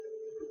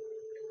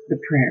the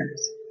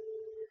prayers.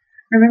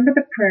 Remember,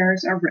 the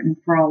prayers are written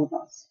for all of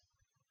us.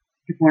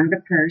 If one of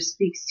the prayers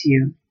speaks to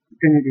you,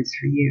 then it is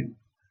for you.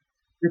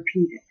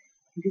 Repeat it.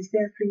 It is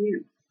there for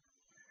you.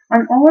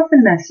 On all of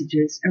the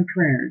messages and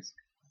prayers,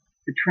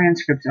 the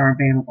transcripts are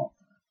available.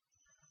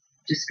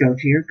 Just go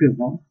to your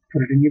Google,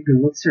 put it in your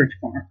Google search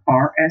bar,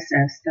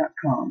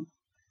 rss.com,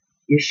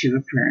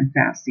 Yeshua Prayer and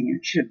Fasting, and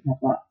it should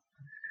pop up.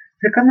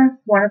 Click on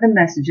one of the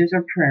messages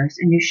or prayers,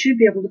 and you should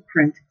be able to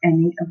print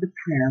any of the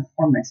prayer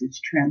or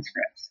message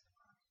transcripts.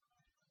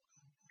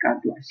 God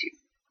bless you.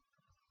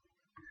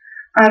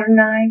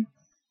 Adonai,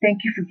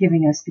 thank you for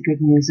giving us the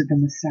good news of the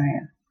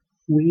Messiah.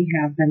 We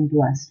have been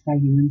blessed by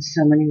you in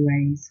so many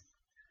ways.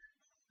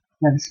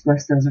 Let us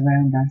bless those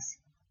around us.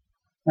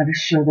 Let us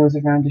show those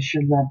around us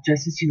your love,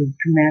 just as you have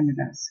commanded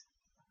us.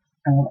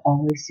 I will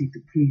always seek to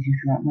please you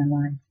throughout my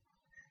life.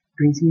 It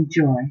brings me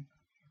joy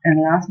and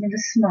allows me to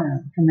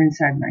smile from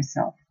inside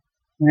myself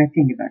when I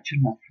think about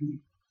your love for me.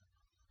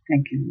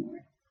 Thank you,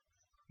 Lord.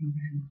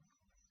 Amen.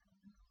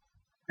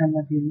 I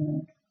love you,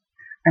 Lord,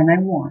 and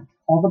I want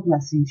all the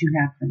blessings you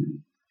have for me.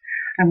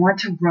 I want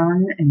to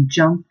run and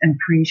jump and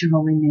praise your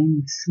holy name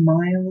with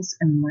smiles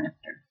and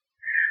laughter.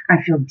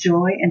 I feel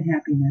joy and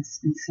happiness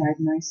inside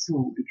my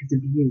soul because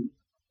of you.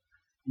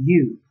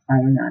 You,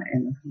 Adonai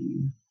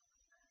Elohim,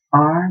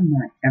 are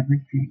my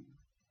everything.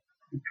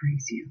 I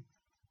praise you.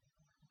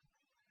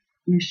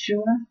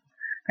 Yeshua,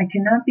 I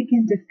cannot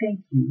begin to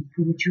thank you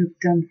for what you have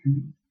done for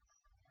me.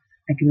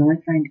 I can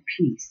only find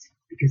peace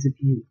because of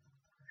you.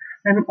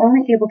 I'm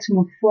only able to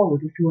move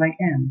forward with who I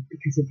am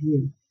because of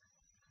you.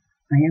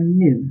 I am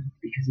new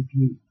because of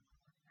you.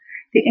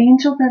 The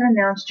angel that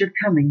announced your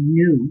coming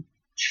knew,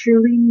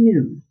 truly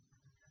knew,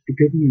 the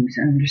good news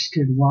and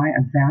understood why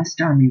a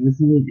vast army was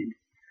needed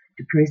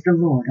to praise the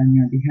Lord on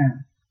your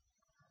behalf.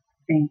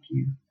 Thank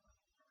you.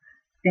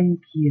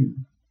 Thank you,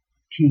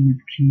 King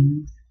of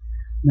Kings,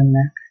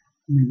 Melech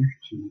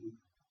Melechim.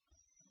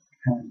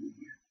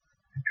 Hallelujah.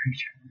 I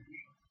praise you.